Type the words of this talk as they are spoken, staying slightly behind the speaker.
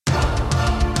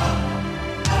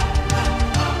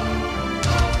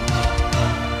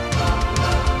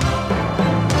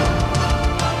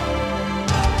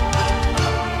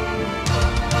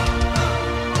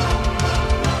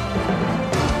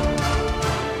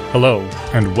Hello,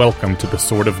 and welcome to The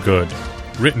Sword of Good,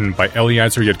 written by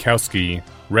Eliezer Yudkowsky,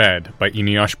 read by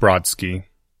Eneasz Brodsky.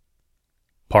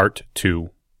 Part 2.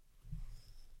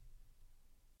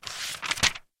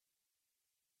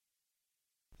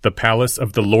 The palace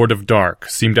of the Lord of Dark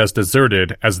seemed as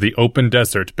deserted as the open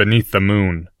desert beneath the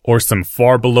moon, or some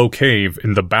far-below cave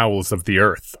in the bowels of the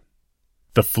earth.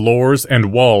 The floors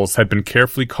and walls had been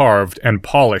carefully carved and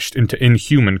polished into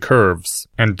inhuman curves,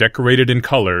 and decorated in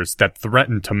colors that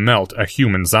threatened to melt a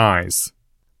human's eyes.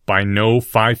 By no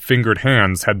five-fingered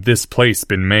hands had this place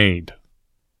been made.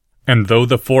 And though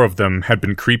the four of them had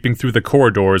been creeping through the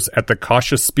corridors at the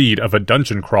cautious speed of a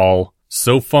dungeon crawl,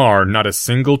 so far not a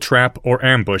single trap or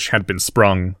ambush had been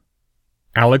sprung.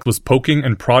 Alec was poking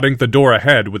and prodding the door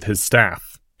ahead with his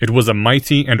staff. It was a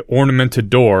mighty and ornamented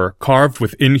door carved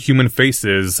with inhuman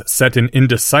faces set in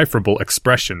indecipherable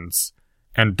expressions,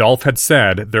 and Dolph had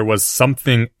said there was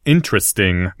something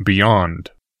interesting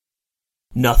beyond.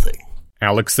 Nothing,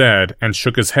 Alec said, and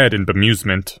shook his head in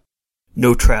bemusement.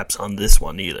 No traps on this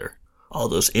one either. All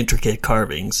those intricate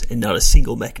carvings and not a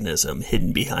single mechanism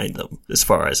hidden behind them, as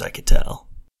far as I could tell.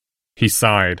 He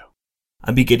sighed.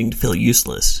 I'm beginning to feel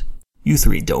useless. You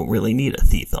three don't really need a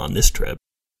thief on this trip.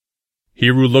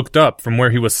 Hiru looked up from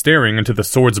where he was staring into the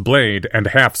sword's blade and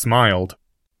half smiled.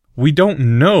 We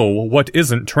don't know what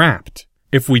isn't trapped.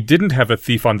 If we didn't have a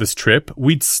thief on this trip,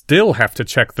 we'd still have to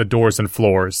check the doors and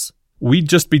floors. We'd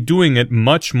just be doing it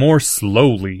much more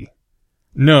slowly.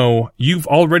 No, you've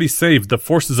already saved the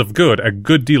forces of good a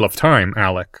good deal of time,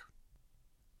 Alec.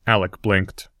 Alec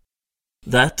blinked.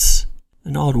 That's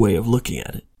an odd way of looking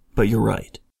at it, but you're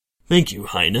right. Thank you,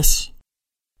 Highness.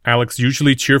 Alec's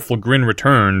usually cheerful grin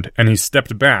returned, and he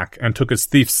stepped back and took his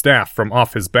thief's staff from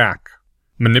off his back.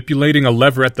 Manipulating a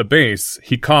lever at the base,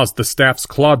 he caused the staff's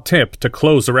clawed tip to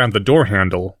close around the door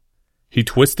handle. He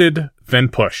twisted, then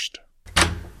pushed.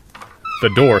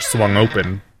 The door swung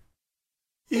open.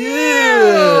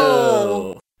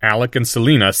 Ew! Alec and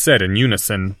Selena said in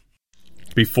unison.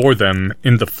 Before them,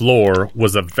 in the floor,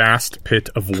 was a vast pit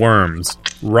of worms,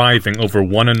 writhing over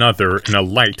one another in a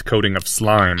light coating of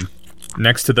slime.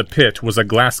 Next to the pit was a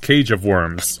glass cage of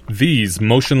worms, these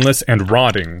motionless and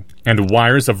rotting, and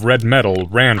wires of red metal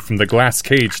ran from the glass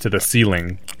cage to the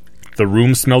ceiling. The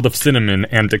room smelled of cinnamon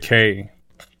and decay.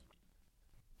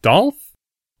 Dolph?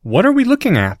 What are we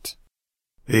looking at?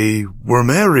 A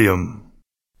wormarium.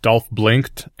 Dolph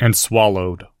blinked and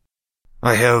swallowed.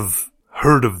 I have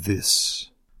heard of this.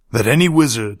 That any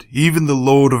wizard, even the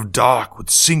Lord of Dark, would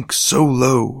sink so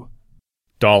low.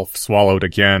 Dolph swallowed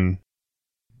again.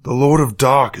 The Lord of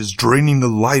Dark is draining the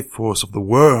life force of the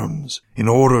worms in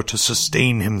order to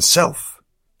sustain himself.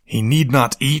 He need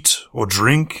not eat or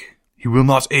drink. He will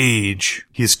not age.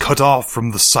 He is cut off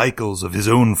from the cycles of his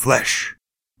own flesh.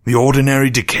 The ordinary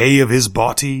decay of his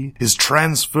body is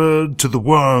transferred to the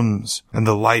worms and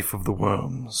the life of the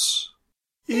worms.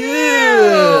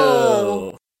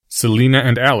 Ew! Selena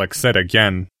and Alec said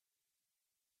again.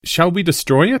 Shall we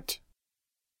destroy it?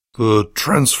 The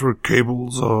transfer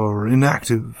cables are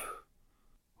inactive.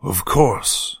 Of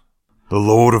course. The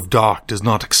Lord of Dark does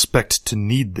not expect to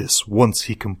need this once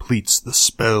he completes the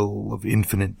spell of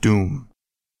infinite doom.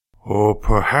 Or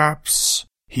perhaps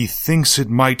he thinks it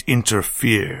might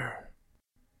interfere.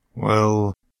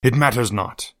 Well, it matters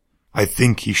not. I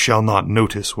think he shall not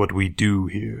notice what we do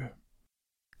here.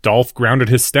 Dolph grounded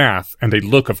his staff, and a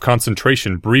look of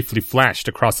concentration briefly flashed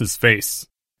across his face.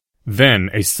 Then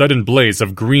a sudden blaze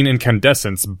of green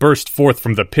incandescence burst forth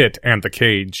from the pit and the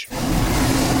cage.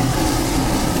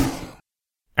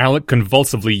 Alec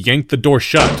convulsively yanked the door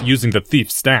shut using the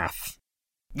thief's staff.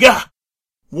 Gah!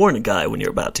 Warn a guy when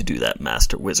you're about to do that,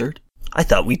 Master Wizard. I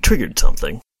thought we triggered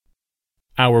something.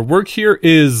 Our work here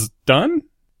is done?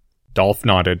 Dolph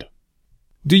nodded.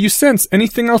 Do you sense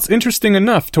anything else interesting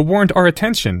enough to warrant our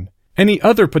attention? Any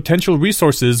other potential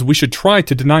resources we should try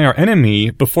to deny our enemy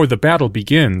before the battle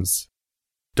begins?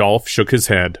 Dolph shook his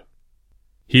head.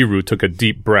 Hiru took a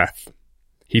deep breath.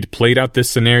 He'd played out this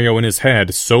scenario in his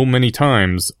head so many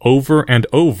times, over and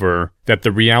over, that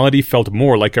the reality felt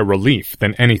more like a relief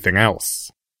than anything else.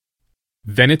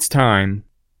 Then it's time.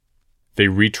 They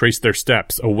retraced their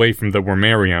steps away from the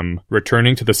wormarium,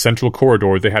 returning to the central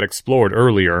corridor they had explored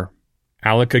earlier.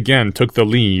 Alec again took the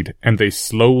lead, and they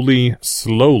slowly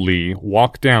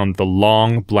walked down the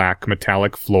long, black,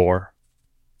 metallic floor.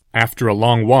 After a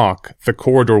long walk, the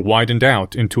corridor widened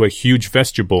out into a huge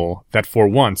vestibule that for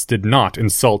once did not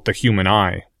insult the human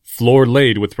eye. Floor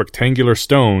laid with rectangular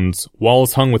stones,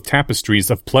 walls hung with tapestries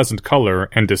of pleasant color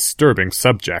and disturbing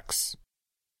subjects.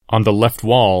 On the left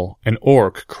wall, an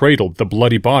orc cradled the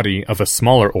bloody body of a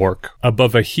smaller orc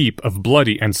above a heap of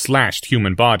bloody and slashed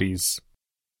human bodies.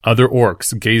 Other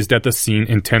orcs gazed at the scene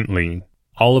intently.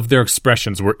 All of their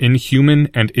expressions were inhuman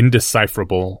and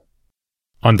indecipherable.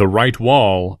 On the right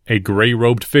wall, a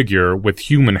gray-robed figure with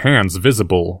human hands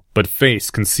visible, but face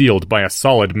concealed by a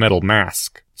solid metal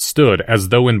mask, stood as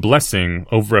though in blessing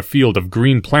over a field of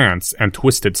green plants and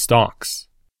twisted stalks.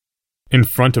 In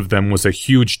front of them was a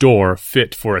huge door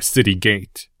fit for a city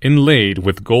gate, inlaid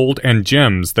with gold and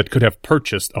gems that could have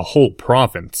purchased a whole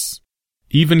province.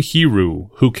 Even Hiru,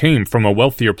 who came from a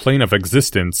wealthier plane of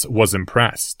existence, was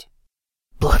impressed.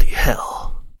 Bloody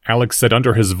hell. Alex said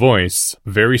under his voice,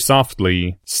 very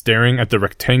softly, staring at the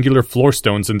rectangular floor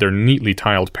stones in their neatly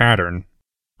tiled pattern.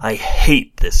 I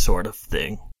hate this sort of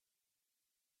thing.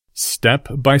 Step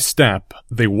by step,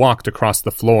 they walked across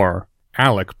the floor,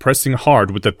 Alec pressing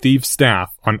hard with the thieves'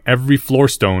 staff on every floor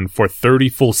stone for 30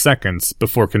 full seconds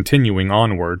before continuing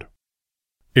onward.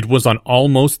 It was on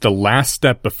almost the last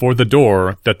step before the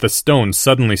door that the stone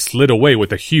suddenly slid away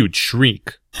with a huge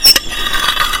shriek.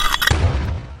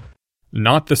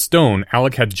 Not the stone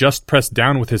Alec had just pressed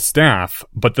down with his staff,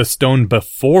 but the stone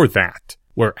before that,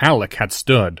 where Alec had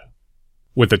stood.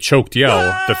 With a choked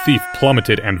yell, the thief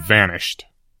plummeted and vanished.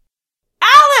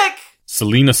 Alec!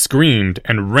 Selena screamed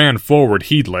and ran forward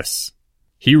heedless.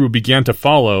 Hiru began to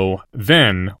follow,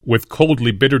 then, with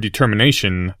coldly bitter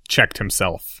determination, checked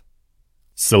himself.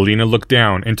 Selena looked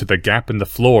down into the gap in the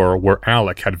floor where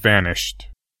Alec had vanished.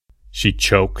 She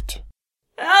choked.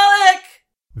 Alec!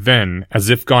 Then, as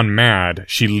if gone mad,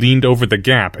 she leaned over the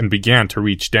gap and began to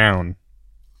reach down.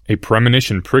 A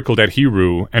premonition prickled at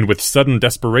Hiru, and with sudden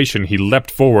desperation he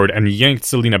leapt forward and yanked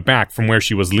Selena back from where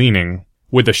she was leaning.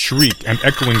 With a shriek and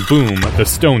echoing boom, the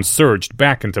stone surged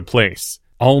back into place,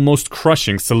 almost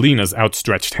crushing Selena's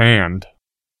outstretched hand.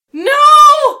 No!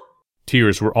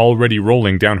 Tears were already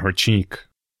rolling down her cheek.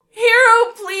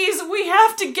 Hero, please, we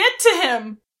have to get to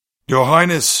him! Your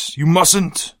Highness, you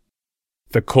mustn't.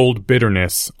 The cold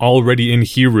bitterness, already in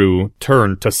Hiru,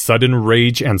 turned to sudden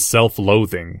rage and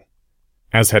self-loathing.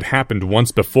 As had happened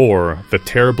once before, the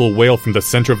terrible wail from the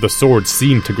center of the sword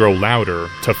seemed to grow louder,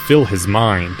 to fill his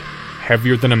mind.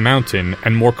 Heavier than a mountain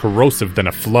and more corrosive than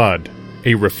a flood.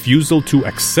 A refusal to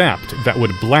accept that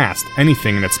would blast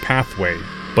anything in its pathway,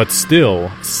 but still,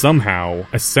 somehow,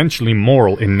 essentially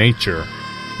moral in nature.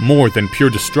 More than pure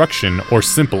destruction or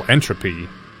simple entropy.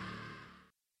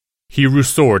 Hiru's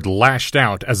sword lashed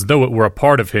out as though it were a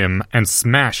part of him and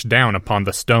smashed down upon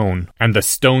the stone, and the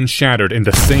stone shattered in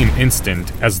the same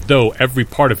instant as though every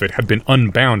part of it had been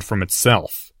unbound from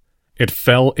itself. It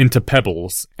fell into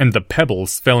pebbles, and the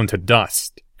pebbles fell into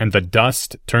dust, and the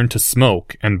dust turned to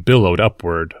smoke and billowed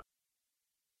upward.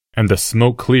 And the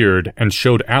smoke cleared and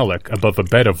showed Alec above a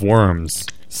bed of worms,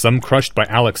 some crushed by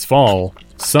Alec's fall,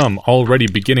 some already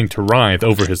beginning to writhe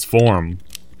over his form.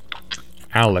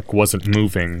 Alec wasn't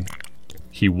moving.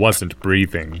 He wasn't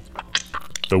breathing.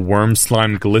 The worm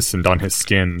slime glistened on his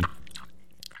skin.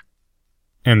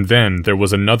 And then there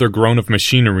was another groan of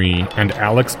machinery, and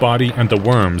Alec's body and the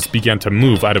worms began to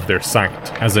move out of their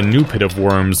sight, as a new pit of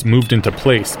worms moved into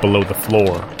place below the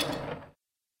floor.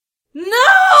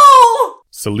 No!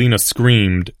 Selena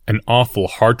screamed, an awful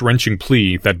heart-wrenching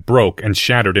plea that broke and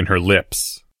shattered in her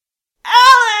lips.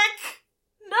 Alec!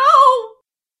 No!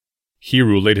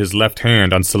 Hiru laid his left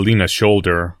hand on Selena's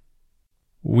shoulder.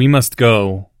 We must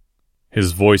go.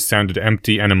 His voice sounded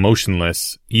empty and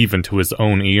emotionless, even to his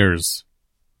own ears.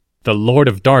 The Lord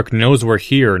of Dark knows we're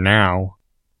here now.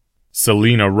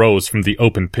 Selena rose from the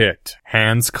open pit,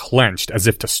 hands clenched as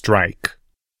if to strike.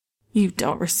 You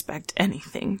don't respect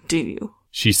anything, do you?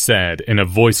 She said in a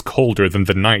voice colder than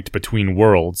the night between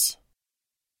worlds.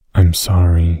 I'm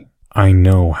sorry. I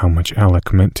know how much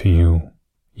Alec meant to you.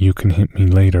 You can hit me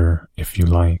later, if you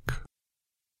like.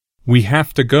 We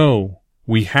have to go.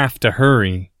 We have to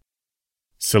hurry.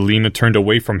 Selena turned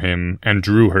away from him and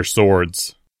drew her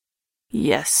swords.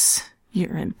 Yes,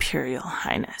 Your Imperial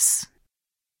Highness.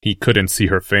 He couldn't see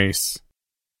her face.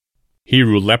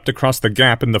 Hiru leapt across the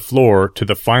gap in the floor to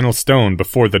the final stone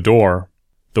before the door.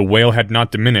 The wail had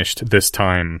not diminished this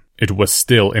time. It was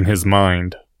still in his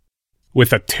mind.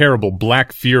 With a terrible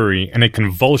black fury and a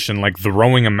convulsion like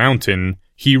throwing a mountain,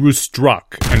 Hiru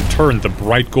struck and turned the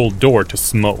bright gold door to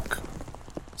smoke.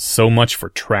 So much for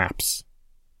traps.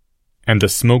 And the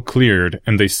smoke cleared,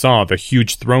 and they saw the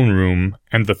huge throne room,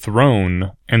 and the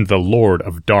throne, and the Lord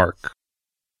of Dark.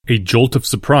 A jolt of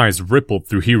surprise rippled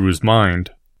through Hiru's mind.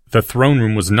 The throne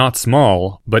room was not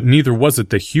small, but neither was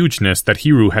it the hugeness that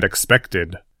Hiru had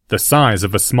expected. The size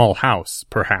of a small house,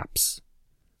 perhaps.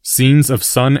 Scenes of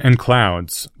sun and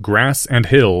clouds, grass and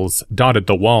hills dotted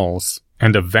the walls,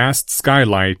 and a vast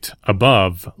skylight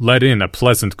above let in a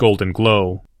pleasant golden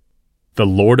glow. The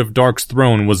Lord of Dark's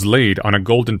throne was laid on a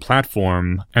golden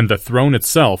platform, and the throne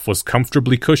itself was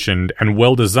comfortably cushioned and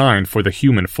well designed for the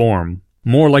human form,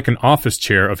 more like an office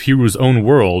chair of Hiru's own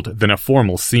world than a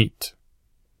formal seat.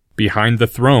 Behind the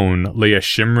throne lay a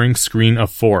shimmering screen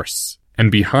of force, and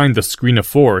behind the screen of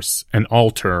force an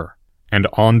altar, and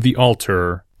on the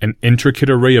altar an intricate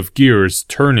array of gears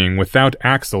turning without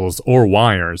axles or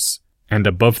wires, and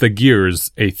above the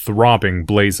gears a throbbing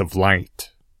blaze of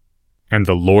light. And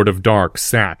the Lord of Dark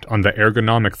sat on the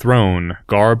ergonomic throne,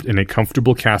 garbed in a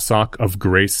comfortable cassock of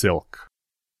grey silk.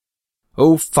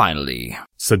 "Oh, finally,"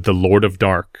 said the Lord of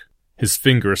Dark. His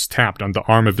fingers tapped on the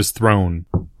arm of his throne.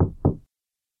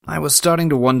 "I was starting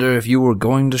to wonder if you were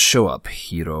going to show up,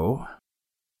 Hiro."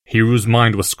 Hiru's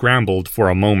mind was scrambled for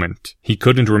a moment. He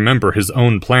couldn't remember his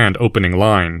own planned opening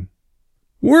line.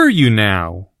 "Were you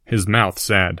now?" his mouth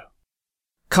said.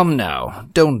 "Come now,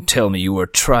 don't tell me you were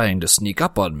trying to sneak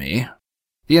up on me.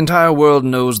 The entire world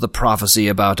knows the prophecy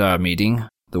about our meeting.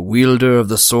 The wielder of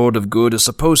the Sword of Good is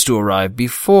supposed to arrive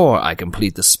before I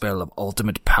complete the spell of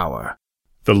ultimate power."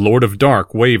 The Lord of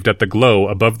Dark waved at the glow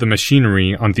above the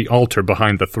machinery on the altar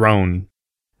behind the throne.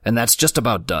 "And that's just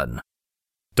about done."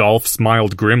 Dolph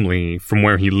smiled grimly from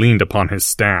where he leaned upon his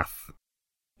staff.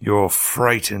 "You're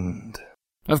frightened."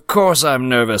 "Of course I'm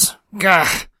nervous. Gah!"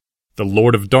 The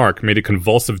Lord of Dark made a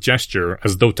convulsive gesture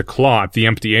as though to claw at the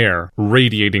empty air,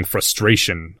 radiating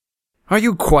frustration. "Are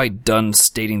you quite done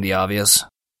stating the obvious?"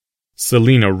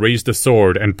 Selena raised the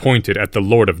sword and pointed at the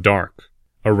Lord of Dark.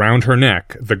 Around her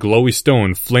neck, the glowy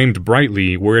stone flamed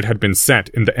brightly where it had been set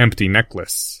in the empty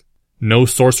necklace. No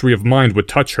sorcery of mind would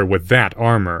touch her with that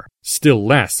armor, still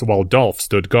less while Dolph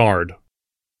stood guard.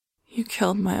 "You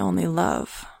killed my only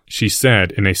love," she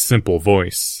said in a simple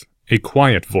voice, a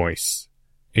quiet voice,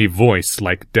 a voice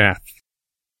like death.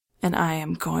 "and I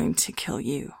am going to kill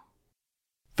you."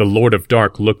 The Lord of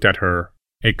Dark looked at her.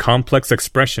 A complex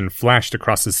expression flashed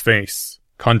across his face.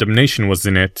 Condemnation was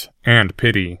in it, and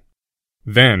pity.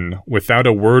 Then, without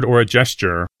a word or a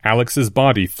gesture, Alex's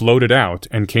body floated out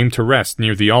and came to rest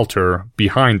near the altar,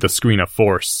 behind the screen of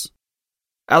force.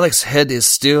 "Alex's head is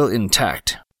still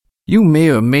intact. You may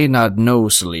or may not know,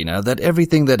 Selena, that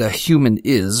everything that a human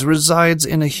is resides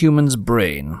in a human's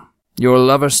brain. Your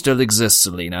lover still exists,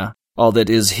 Selena. All that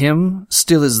is him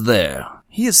still is there.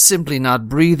 He is simply not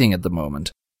breathing at the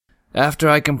moment. After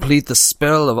I complete the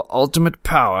spell of ultimate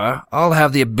power, I'll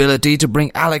have the ability to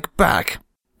bring Alec back.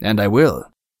 And I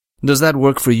will. Does that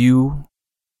work for you?"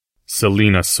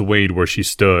 Selena swayed where she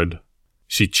stood.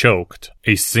 She choked,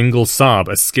 a single sob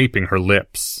escaping her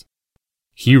lips.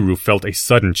 Hiru felt a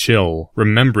sudden chill,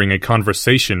 remembering a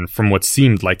conversation from what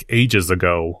seemed like ages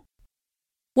ago.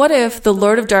 "What if the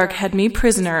Lord of Dark had me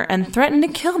prisoner and threatened to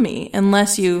kill me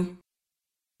unless you—"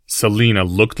 Selena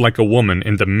looked like a woman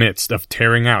in the midst of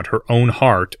tearing out her own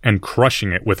heart and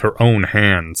crushing it with her own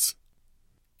hands.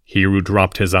 Hiru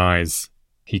dropped his eyes.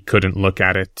 He couldn't look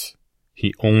at it.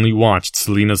 He only watched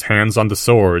Selena's hands on the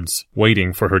swords,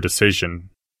 waiting for her decision.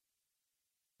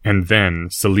 And then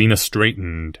Selena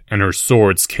straightened, and her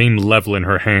swords came level in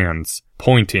her hands,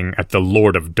 pointing at the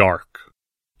Lord of Dark.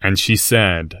 And she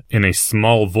said, in a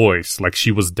small voice like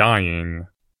she was dying,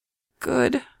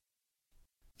 "Good."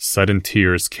 Sudden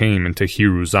tears came into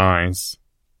Hiru's eyes.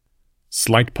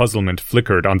 Slight puzzlement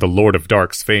flickered on the Lord of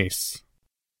Dark's face.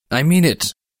 "I mean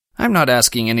it. I'm not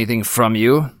asking anything from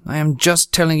you. I am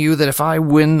just telling you that if I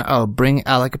win, I'll bring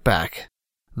Alec back.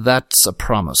 That's a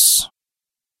promise."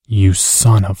 "You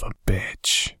son of a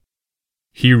bitch."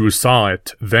 Hiru saw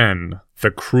it then,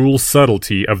 the cruel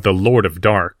subtlety of the Lord of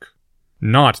Dark.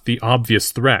 Not the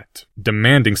obvious threat,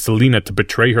 demanding Selena to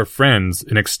betray her friends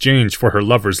in exchange for her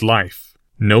lover's life.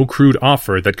 No crude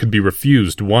offer that could be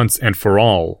refused once and for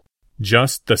all.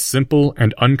 Just the simple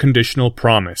and unconditional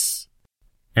promise.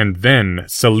 And then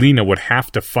Selena would have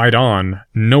to fight on,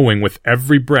 knowing with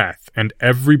every breath and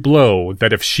every blow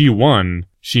that if she won,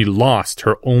 she lost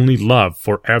her only love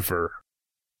forever.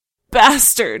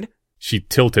 "Bastard!" She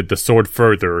tilted the sword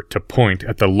further to point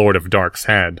at the Lord of Dark's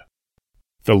head.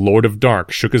 The Lord of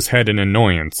Dark shook his head in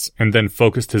annoyance and then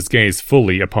focused his gaze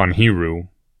fully upon Hiru.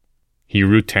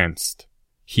 Hiru tensed.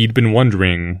 He'd been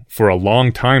wondering, for a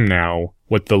long time now,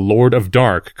 what the Lord of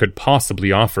Dark could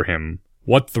possibly offer him.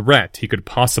 What threat he could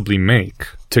possibly make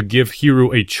to give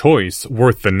Hiru a choice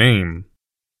worth the name.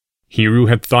 Hiru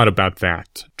had thought about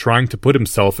that, trying to put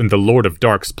himself in the Lord of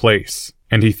Dark's place,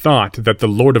 and he thought that the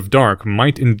Lord of Dark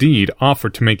might indeed offer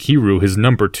to make Hiru his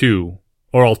number 2.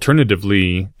 Or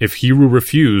alternatively, if Hiru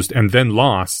refused and then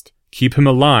lost, keep him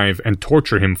alive and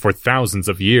torture him for thousands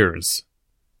of years.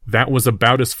 That was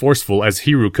about as forceful as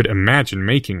Hiru could imagine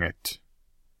making it.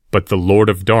 But the Lord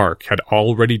of Dark had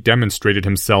already demonstrated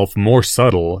himself more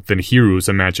subtle than Hiru's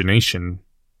imagination.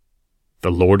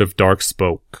 The Lord of Dark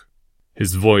spoke.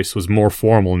 His voice was more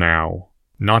formal now,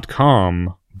 not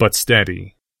calm, but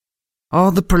steady.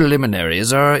 All the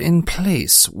preliminaries are in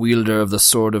place, wielder of the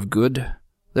Sword of Good.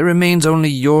 There remains only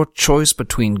your choice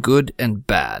between good and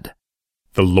bad.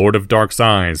 The Lord of Dark's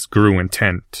eyes grew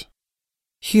intent.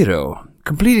 Hiro,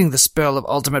 completing the spell of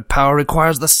ultimate power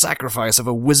requires the sacrifice of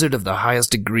a wizard of the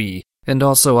highest degree, and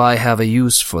also I have a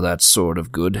use for that Sword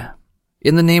of Good.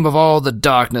 In the name of all the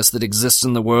darkness that exists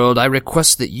in the world, I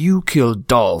request that you kill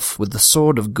Dolph with the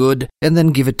Sword of Good and then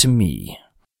give it to me.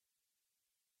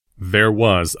 There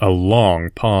was a long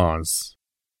pause.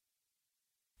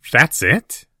 That's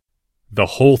it? The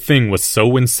whole thing was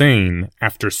so insane,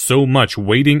 after so much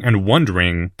waiting and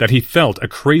wondering, that he felt a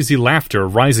crazy laughter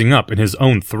rising up in his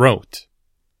own throat.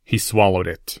 He swallowed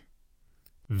it.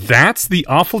 That's the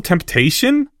awful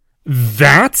temptation?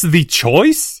 That's the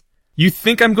choice? You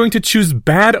think I'm going to choose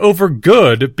bad over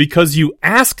good because you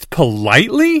asked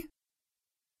politely?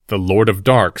 The Lord of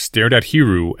Dark stared at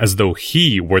Hiru as though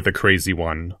he were the crazy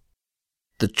one.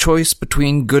 The choice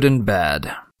between good and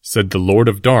bad, said the Lord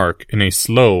of Dark in a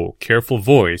slow, careful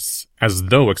voice, as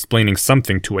though explaining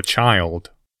something to a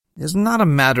child. Is not a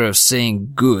matter of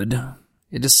saying good.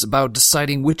 It is about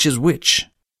deciding which is which.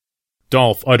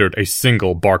 Dolph uttered a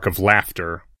single bark of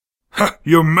laughter.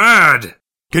 You're mad!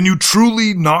 Can you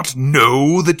truly not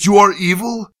know that you are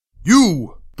evil?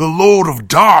 You, the Lord of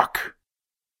Dark!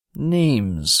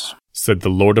 Names, said the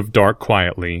Lord of Dark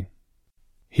quietly.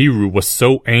 Hiru was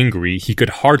so angry he could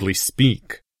hardly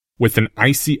speak. With an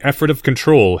icy effort of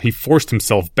control, he forced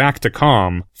himself back to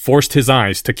calm, forced his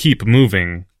eyes to keep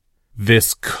moving.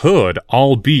 This could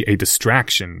all be a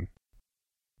distraction.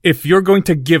 If you're going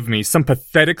to give me some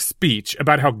pathetic speech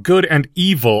about how good and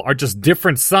evil are just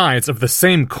different sides of the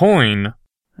same coin...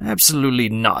 Absolutely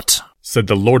not, said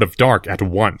the Lord of Dark at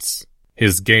once.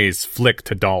 His gaze flicked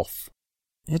to Dolph.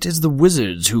 It is the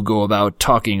wizards who go about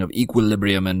talking of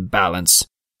equilibrium and balance.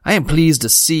 I am pleased to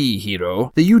see,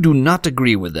 Hiro, that you do not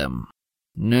agree with them.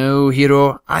 No,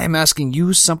 Hiro, I am asking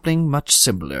you something much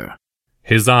simpler.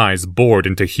 His eyes bored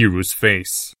into Hiru's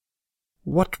face.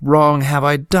 What wrong have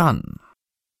I done?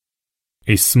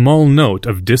 A small note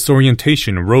of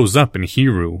disorientation rose up in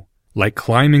Hiru, like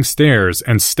climbing stairs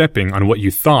and stepping on what you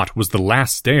thought was the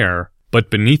last stair, but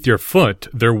beneath your foot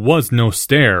there was no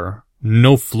stair,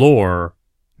 no floor,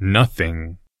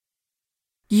 nothing.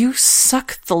 You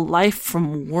suck the life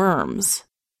from worms.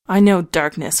 I know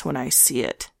darkness when I see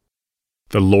it.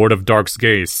 The Lord of Dark's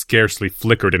gaze scarcely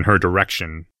flickered in her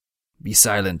direction. Be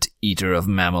silent, eater of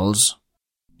mammals.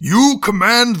 You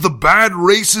command the bad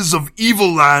races of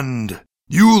Evil Land.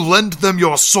 You lent them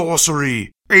your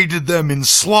sorcery, aided them in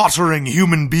slaughtering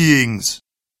human beings.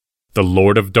 The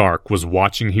Lord of Dark was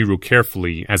watching Hiru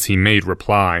carefully as he made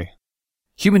reply.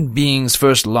 Human beings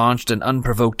first launched an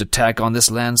unprovoked attack on this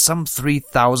land some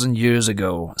 3,000 years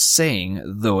ago, saying,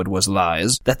 though it was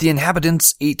lies, that the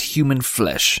inhabitants ate human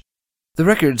flesh. The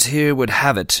records here would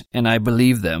have it, and I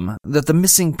believe them, that the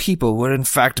missing people were in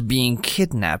fact being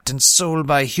kidnapped and sold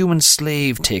by human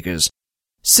slave-takers.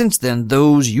 Since then,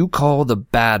 those you call the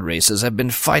bad races have been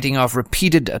fighting off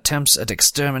repeated attempts at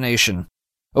extermination.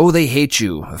 Oh, they hate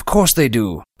you, of course they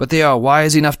do, but they are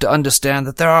wise enough to understand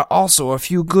that there are also a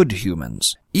few good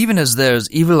humans, even as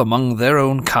there's evil among their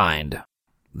own kind.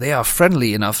 They are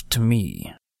friendly enough to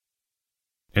me.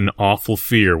 An awful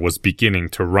fear was beginning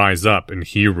to rise up in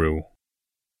Hiru.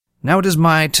 Now it is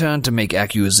my turn to make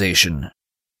accusation.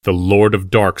 The Lord of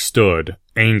Dark stood,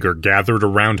 anger gathered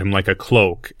around him like a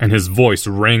cloak, and his voice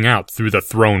rang out through the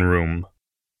throne room.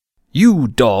 You,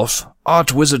 Dolph,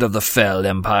 Arch-Wizard of the Fell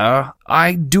Empire,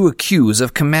 I do accuse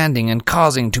of commanding and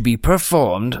causing to be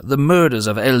performed the murders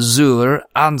of Elzur,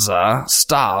 Anzar,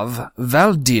 Stav,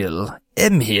 Valdil,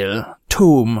 Emhil,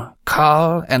 Tum,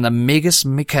 Karl, and the Magus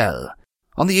Mikkel.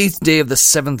 On the 8th day of the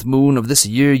 7th moon of this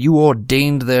year you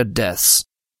ordained their deaths.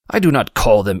 I do not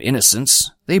call them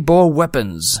innocents. They bore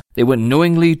weapons. They went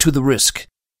knowingly to the risk.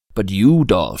 But you,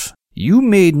 Dolph, you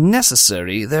made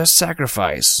necessary their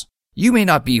sacrifice. You may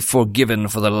not be forgiven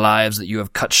for the lives that you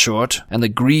have cut short, and the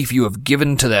grief you have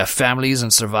given to their families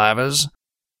and survivors.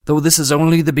 Though this is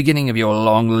only the beginning of your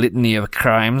long litany of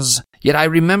crimes, yet I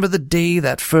remember the day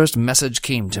that first message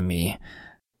came to me.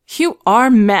 You are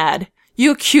mad.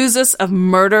 You accuse us of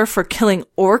murder for killing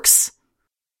orcs?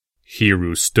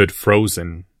 Hiru stood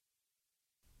frozen.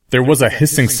 There was a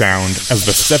hissing sound as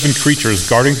the 7 creatures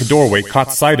guarding the doorway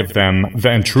caught sight of them,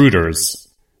 the intruders.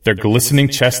 Their glistening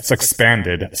chests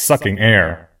expanded, sucking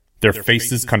air. Their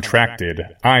faces contracted,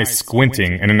 eyes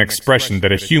squinting in an expression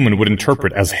that a human would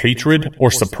interpret as hatred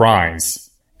or surprise.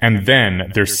 And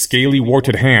then their scaly,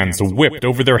 warted hands whipped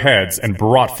over their heads and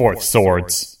brought forth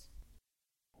swords.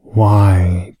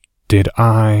 Why did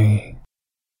I?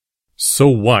 So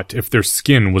what if their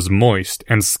skin was moist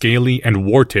and scaly and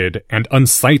warted and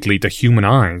unsightly to human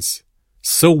eyes?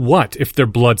 So what if their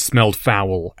blood smelled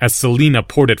foul as Selena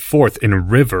poured it forth in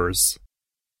rivers?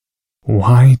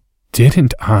 Why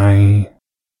didn't I?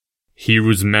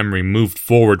 Hiru's memory moved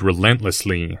forward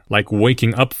relentlessly, like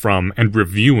waking up from and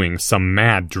reviewing some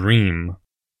mad dream.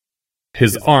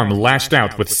 His arm lashed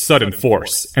out with sudden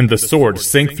force, and the sword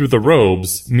sank through the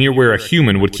robes near where a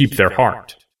human would keep their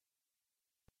heart.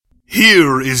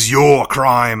 Here is your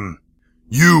crime.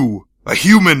 You, a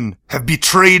human, have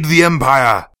betrayed the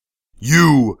Empire.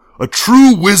 You, a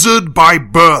true wizard by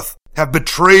birth, have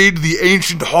betrayed the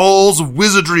ancient halls of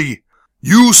wizardry.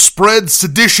 You spread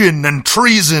sedition and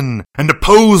treason, and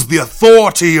opposed the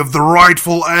authority of the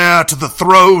rightful heir to the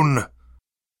throne.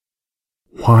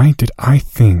 Why did I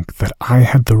think that I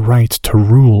had the right to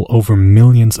rule over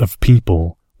millions of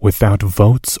people without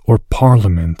votes or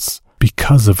parliaments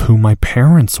because of who my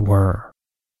parents were?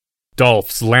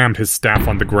 Dolph slammed his staff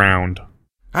on the ground.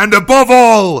 And above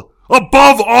all,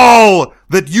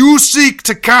 that you seek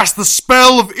to cast the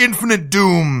spell of infinite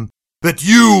doom, that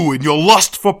you, in your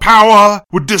lust for power,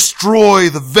 would destroy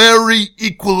the very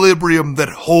equilibrium that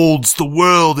holds the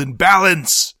world in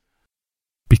balance.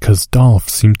 Because Dolph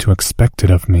seemed to expect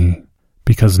it of me,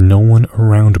 because no one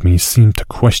around me seemed to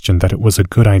question that it was a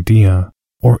good idea,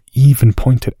 or even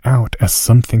point it out as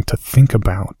something to think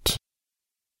about.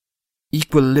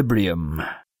 Equilibrium.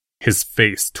 His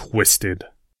face twisted.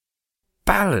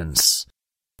 Balance.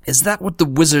 Is that what the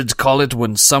wizards call it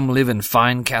when some live in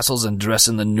fine castles and dress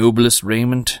in the noblest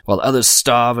raiment, while others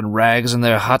starve in rags in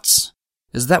their huts?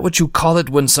 Is that what you call it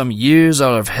when some years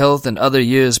are of health and other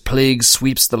years plague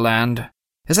sweeps the land?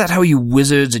 Is that how you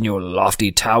wizards in your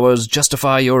lofty towers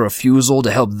justify your refusal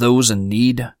to help those in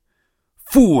need?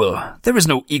 Fool! There is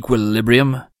no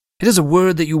equilibrium. It is a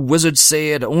word that you wizards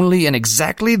say it only in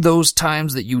exactly those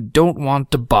times that you don't want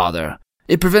to bother.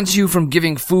 It prevents you from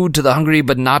giving food to the hungry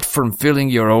but not from filling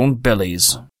your own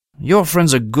bellies. Your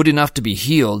friends are good enough to be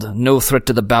healed, no threat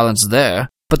to the balance there,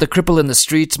 but the cripple in the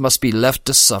streets must be left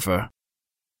to suffer.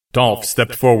 Dolph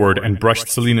stepped forward and brushed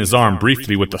Selena's arm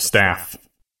briefly with the staff.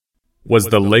 Was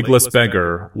the legless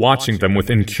beggar, watching them with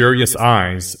incurious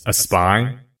eyes, a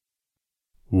spy?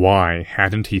 Why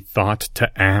hadn't he thought to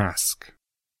ask?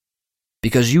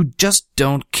 Because you just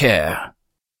don't care.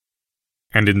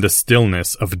 And in the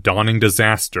stillness of dawning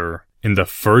disaster, in the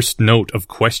first note of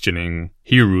questioning,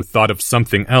 Hiru thought of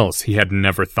something else he had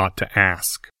never thought to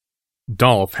ask.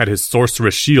 Dolph had his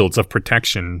sorceress shields of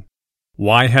protection.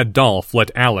 Why had Dolph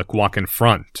let Alec walk in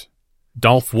front?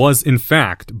 Dolph was, in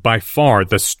fact, by far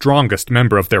the strongest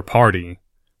member of their party.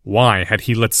 Why had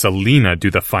he let Selena do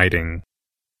the fighting?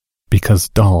 Because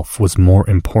Dolph was more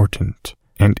important.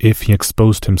 And if he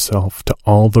exposed himself to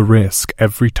all the risk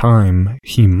every time,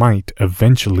 he might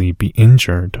eventually be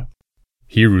injured.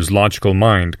 Hiru's logical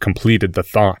mind completed the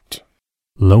thought.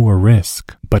 Lower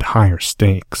risk, but higher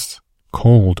stakes.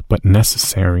 Cold, but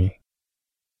necessary.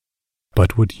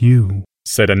 But would you,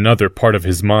 said another part of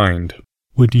his mind,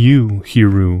 would you,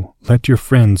 Hiru, let your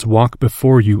friends walk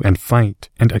before you and fight,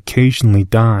 and occasionally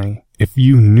die, if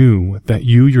you knew that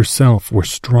you yourself were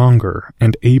stronger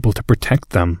and able to protect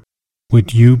them?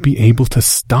 Would you be able to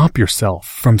stop yourself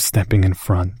from stepping in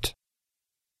front?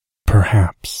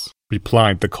 Perhaps,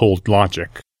 replied the cold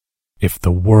logic. If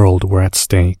the world were at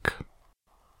stake.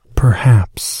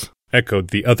 Perhaps,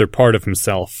 echoed the other part of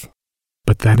himself.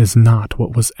 But that is not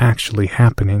what was actually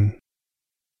happening.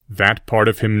 That part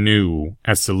of him knew,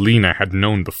 as Selena had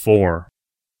known before.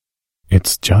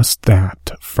 It's just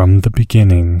that, from the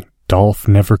beginning, Dolph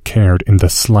never cared in the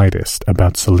slightest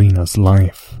about Selena's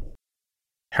life.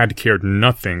 Had cared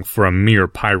nothing for a mere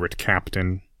pirate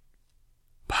captain.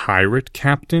 Pirate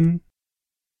captain?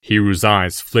 Hiru's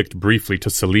eyes flicked briefly to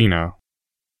Selena.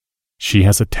 She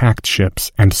has attacked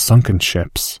ships and sunken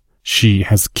ships. She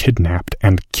has kidnapped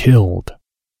and killed.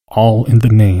 All in the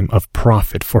name of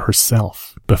profit for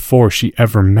herself, before she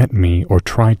ever met me or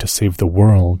tried to save the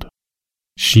world.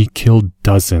 She killed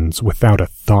dozens without a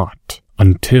thought,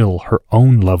 until her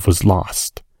own love was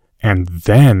lost. And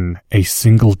then a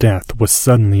single death was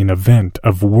suddenly an event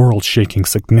of world-shaking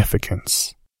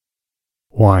significance.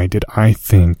 Why did I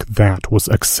think that was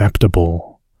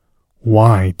acceptable?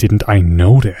 Why didn't I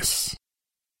notice?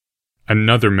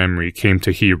 Another memory came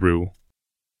to Hiru.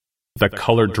 The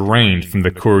color drained from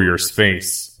the courier's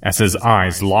face as his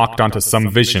eyes locked onto some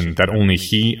vision that only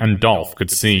he and Dolph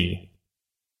could see.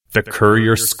 The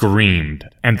courier screamed,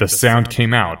 and the sound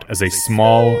came out as a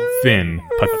small, thin,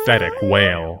 pathetic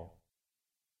wail.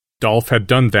 Dolph had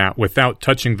done that without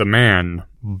touching the man,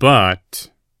 but...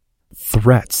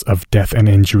 Threats of death and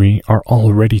injury are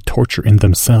already torture in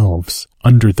themselves,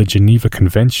 under the Geneva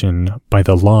Convention, by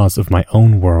the laws of my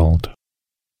own world.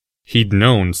 He'd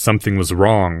known something was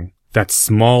wrong, that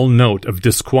small note of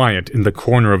disquiet in the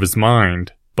corner of his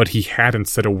mind, but he hadn't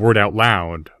said a word out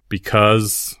loud,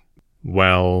 because,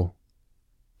 well,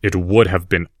 it would have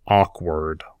been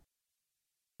awkward.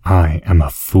 I am a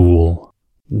fool.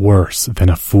 Worse than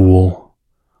a fool.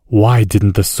 Why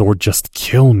didn't the sword just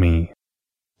kill me?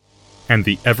 And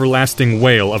the everlasting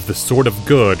wail of the Sword of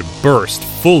Good burst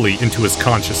fully into his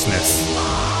consciousness.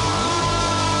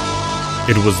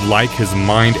 It was like his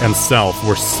mind and self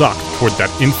were sucked toward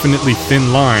that infinitely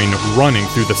thin line running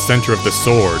through the center of the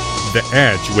sword, the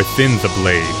edge within the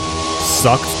blade.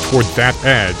 Sucked toward that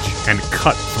edge and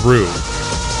cut through.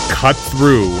 Cut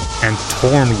through and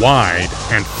torn wide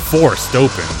and forced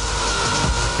open.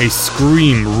 A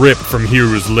scream ripped from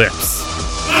Hiru's lips.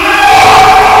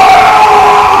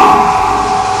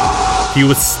 He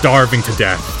was starving to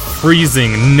death,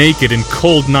 freezing, naked in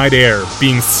cold night air,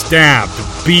 being stabbed,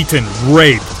 beaten,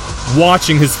 raped,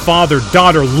 watching his father,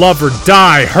 daughter, lover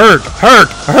die, hurt,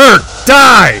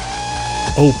 die!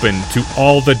 Open to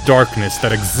all the darkness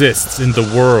that exists in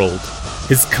the world.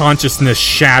 His consciousness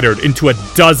shattered into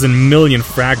 12 million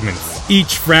fragments,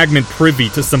 each fragment privy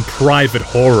to some private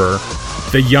horror.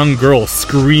 The young girl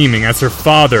screaming as her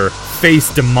father,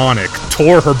 face demonic,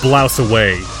 tore her blouse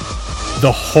away.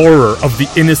 The horror of the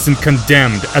innocent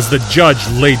condemned as the judge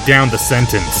laid down the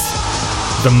sentence.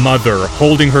 The mother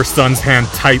holding her son's hand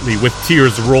tightly with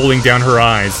tears rolling down her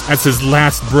eyes as his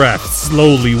last breath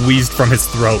slowly wheezed from his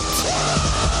throat.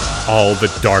 All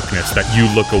the darkness that you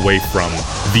look away from,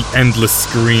 the endless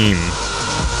scream.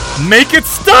 Make it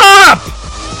stop!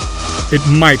 It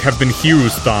might have been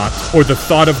Hiru's thought, or the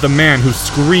thought of the man who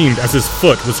screamed as his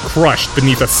foot was crushed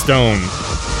beneath a stone.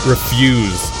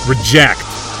 Refuse, reject,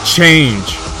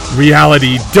 change.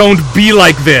 Reality, don't be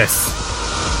like this!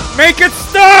 Make it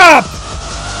stop!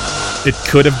 It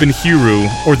could have been Hiru,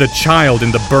 or the child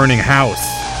in the burning house.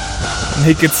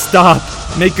 Make it stop!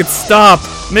 Make it stop!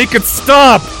 Make it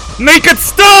stop! Make it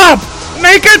stop!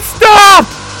 Make it stop!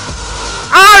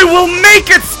 I will make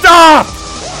it stop!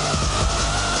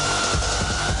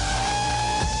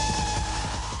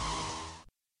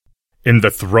 In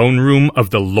the throne room of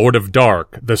the Lord of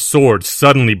Dark, the sword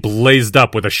suddenly blazed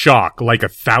up with a shock like a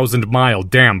 1,000-mile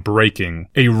dam breaking,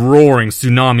 a roaring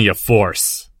tsunami of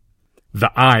force.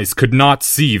 The eyes could not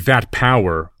see that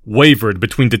power, wavered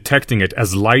between detecting it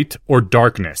as light or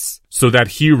darkness, so that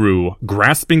Hiru,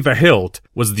 grasping the hilt,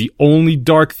 was the only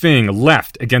dark thing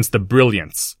left against the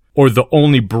brilliance, or the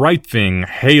only bright thing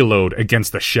haloed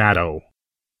against the shadow.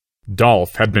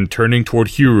 Dolph had been turning toward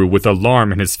Hiru with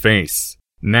alarm in his face.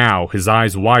 Now his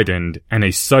eyes widened, and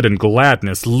a sudden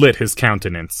gladness lit his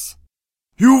countenance.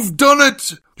 You've done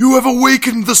it! You have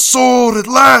awakened the sword at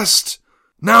last!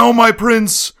 Now, my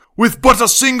prince, with but a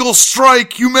single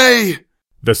strike you may!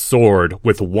 The sword,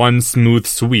 with one smooth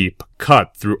sweep,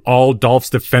 cut through all Dolph's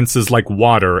defenses like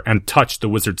water and touched the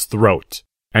wizard's throat.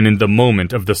 And in the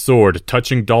moment of the sword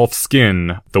touching Dolph's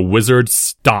skin, the wizard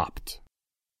stopped.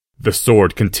 The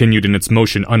sword continued in its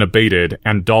motion unabated,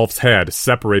 and Dolph's head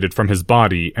separated from his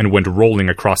body and went rolling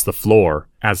across the floor,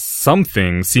 as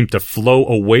something seemed to flow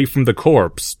away from the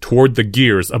corpse toward the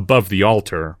gears above the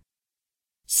altar.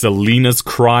 Selena's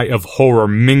cry of horror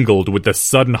mingled with the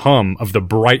sudden hum of the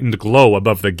brightened glow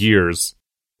above the gears.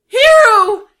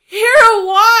 Hiru! Hiru,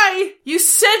 why? You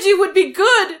said you would be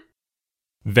good!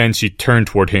 Then she turned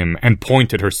toward him and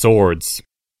pointed her swords.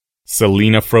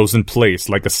 Selena froze in place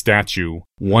like a statue,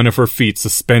 one of her feet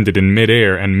suspended in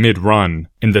mid-air and mid-run.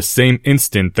 In the same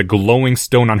instant, the glowing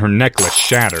stone on her necklace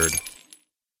shattered.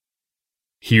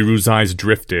 Hiru's eyes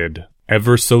drifted,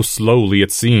 ever so slowly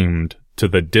it seemed, to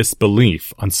the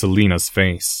disbelief on Selena's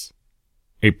face.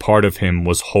 A part of him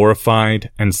was horrified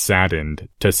and saddened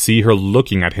to see her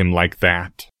looking at him like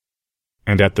that.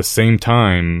 And at the same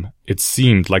time, it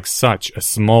seemed like such a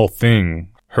small thing.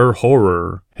 Her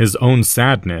horror, his own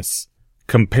sadness,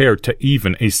 compared to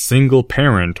even a single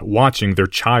parent watching their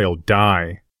child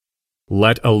die.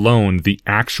 Let alone the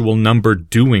actual number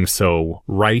doing so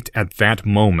right at that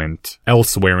moment,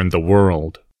 elsewhere in the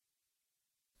world.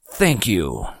 Thank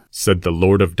you, said the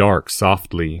Lord of Dark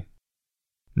softly.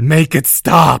 Make it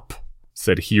stop,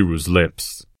 said Hiru's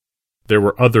lips. There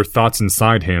were other thoughts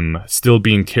inside him, still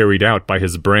being carried out by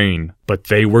his brain, but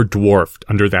they were dwarfed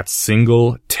under that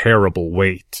single, terrible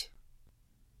weight.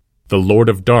 The Lord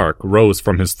of Dark rose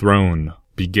from his throne,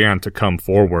 began to come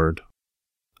forward.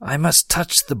 I must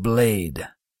touch the blade.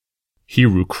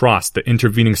 Hiru crossed the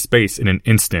intervening space in an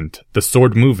instant, the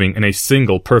sword moving in a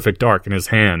single perfect arc in his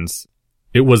hands.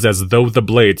 It was as though the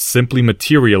blade simply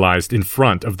materialized in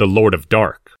front of the Lord of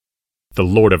Dark. The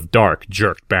Lord of Dark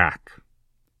jerked back.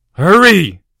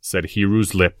 "Hurry!" said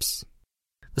Hiru's lips.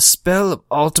 The spell of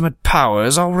ultimate power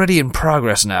is already in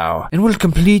progress now, and will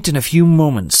complete in a few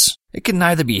moments. It can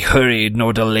neither be hurried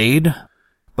nor delayed.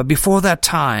 But before that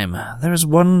time, there is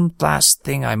one last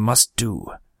thing I must do.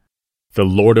 The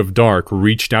Lord of Dark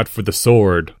reached out for the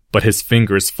sword, but his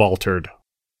fingers faltered.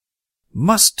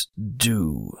 Must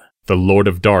do, the Lord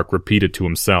of Dark repeated to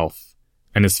himself,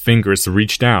 and his fingers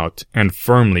reached out and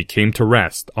firmly came to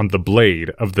rest on the blade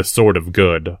of the Sword of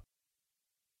Good.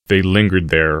 They lingered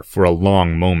there for a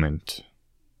long moment.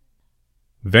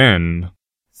 Then...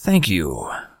 Thank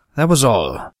you. That was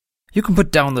all. You can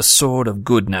put down the Sword of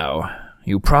Good now.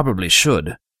 You probably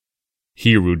should.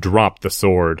 Hiru dropped the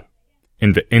sword.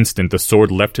 In the instant the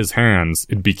sword left his hands,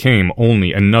 it became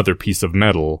only another piece of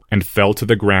metal and fell to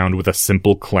the ground with a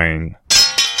simple clang.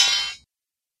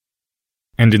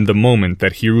 And in the moment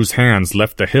that Hiru's hands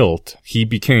left the hilt, he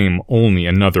became only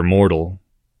another mortal.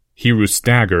 Hiru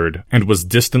staggered and was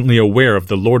distantly aware of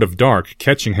the Lord of Dark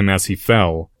catching him as he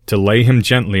fell, to lay him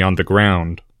gently on the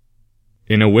ground.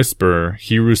 In a whisper,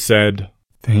 Hiru said,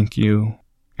 "Thank you,"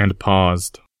 and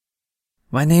paused.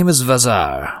 My name is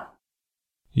Vazar.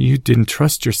 You didn't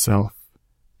trust yourself.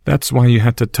 That's why you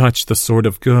had to touch the Sword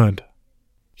of Good.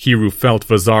 Hiru felt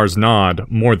Vazar's nod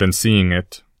more than seeing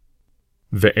it.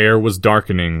 The air was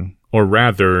darkening, or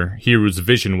rather, Hiru's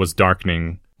vision was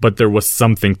darkening, but there was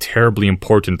something terribly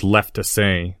important left to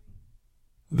say.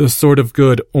 The Sword of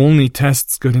Good only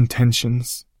tests good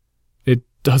intentions. It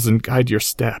doesn't guide your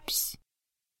steps.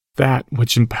 That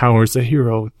which empowers a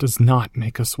hero does not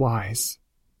make us wise.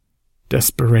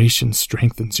 Desperation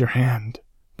strengthens your hand,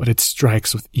 but it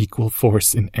strikes with equal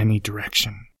force in any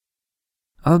direction.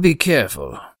 I'll be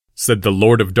careful, said the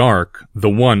Lord of Dark, the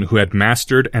one who had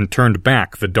mastered and turned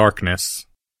back the darkness.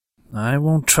 I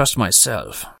won't trust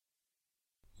myself.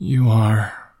 You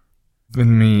are.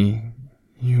 Than me,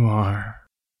 you are.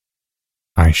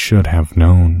 I should have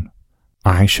known.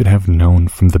 I should have known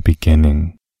from the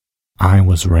beginning. I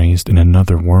was raised in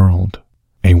another world,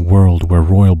 a world where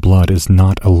royal blood is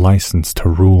not a license to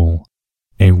rule,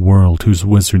 a world whose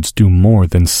wizards do more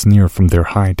than sneer from their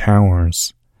high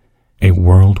towers, a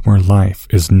world where life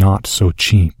is not so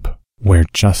cheap, where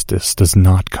justice does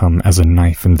not come as a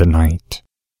knife in the night,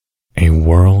 a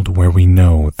world where we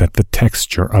know that the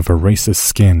texture of a race's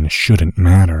skin shouldn't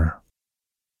matter.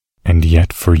 And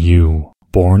yet for you,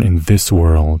 born in this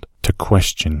world, to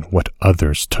question what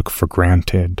others took for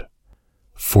granted,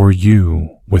 for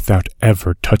you, without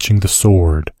ever touching the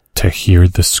sword, to hear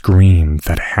the scream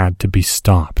that had to be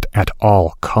stopped at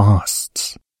all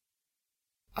costs.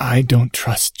 I don't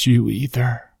trust you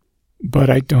either, but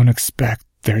I don't expect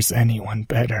there's anyone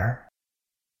better.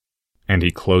 And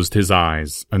he closed his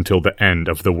eyes until the end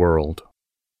of the world.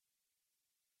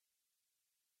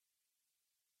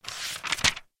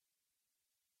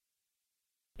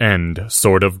 End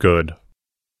Sword of Good.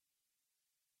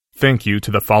 Thank you to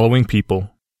the following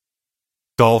people.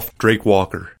 Dolph Drake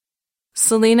Walker.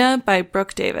 Selena by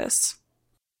Brooke Davis.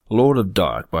 Lord of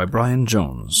Dark by Brian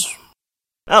Jones.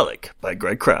 Alec by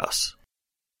Greg Krause.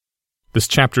 This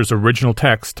chapter's original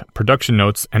text, production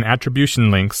notes, and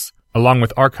attribution links, along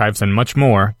with archives and much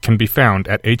more, can be found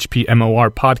at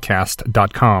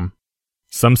hpmorpodcast.com.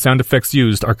 Some sound effects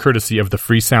used are courtesy of the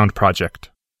Free Sound Project.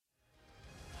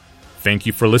 Thank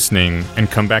you for listening, and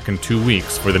come back in 2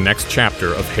 weeks for the next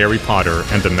chapter of Harry Potter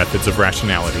and the Methods of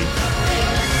Rationality.